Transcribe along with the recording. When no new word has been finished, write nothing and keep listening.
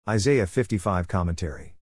Isaiah 55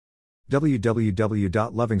 Commentary.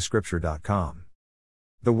 www.lovingscripture.com.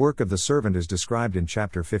 The work of the servant is described in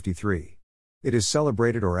chapter 53. It is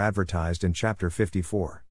celebrated or advertised in chapter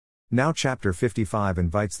 54. Now chapter 55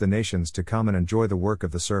 invites the nations to come and enjoy the work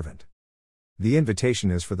of the servant. The invitation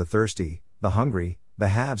is for the thirsty, the hungry, the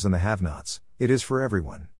haves and the have-nots. It is for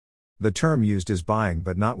everyone. The term used is buying,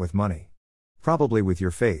 but not with money. Probably with your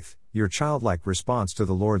faith, your childlike response to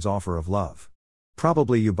the Lord's offer of love.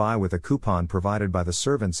 Probably you buy with a coupon provided by the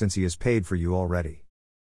servant since he has paid for you already.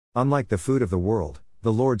 Unlike the food of the world,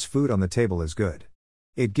 the Lord's food on the table is good.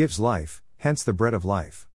 It gives life, hence the bread of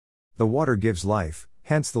life. The water gives life,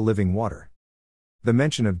 hence the living water. The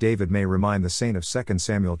mention of David may remind the saint of 2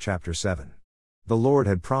 Samuel chapter 7. The Lord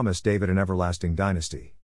had promised David an everlasting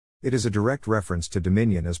dynasty. It is a direct reference to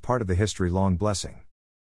dominion as part of the history-long blessing.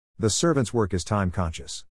 The servant's work is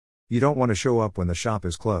time-conscious. You don't want to show up when the shop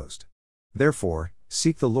is closed. Therefore,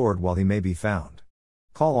 seek the Lord while he may be found.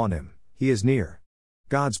 Call on him, he is near.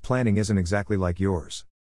 God's planning isn't exactly like yours.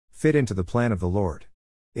 Fit into the plan of the Lord.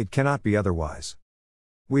 It cannot be otherwise.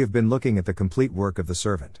 We have been looking at the complete work of the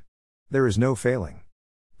servant. There is no failing.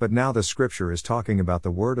 But now the scripture is talking about the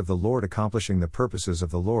word of the Lord accomplishing the purposes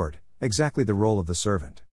of the Lord, exactly the role of the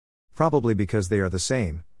servant. Probably because they are the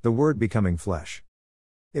same, the word becoming flesh.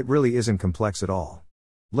 It really isn't complex at all.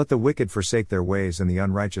 Let the wicked forsake their ways and the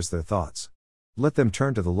unrighteous their thoughts. Let them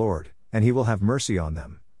turn to the Lord, and he will have mercy on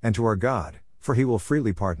them, and to our God, for he will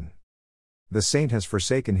freely pardon. The saint has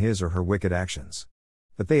forsaken his or her wicked actions.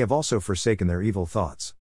 But they have also forsaken their evil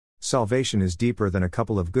thoughts. Salvation is deeper than a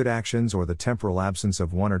couple of good actions or the temporal absence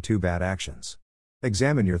of one or two bad actions.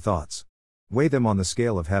 Examine your thoughts. Weigh them on the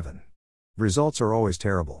scale of heaven. Results are always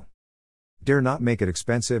terrible. Dare not make it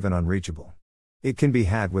expensive and unreachable. It can be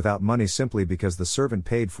had without money simply because the servant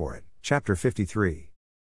paid for it. Chapter 53.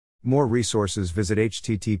 More resources visit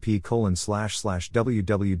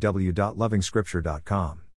http://www.lovingscripture.com.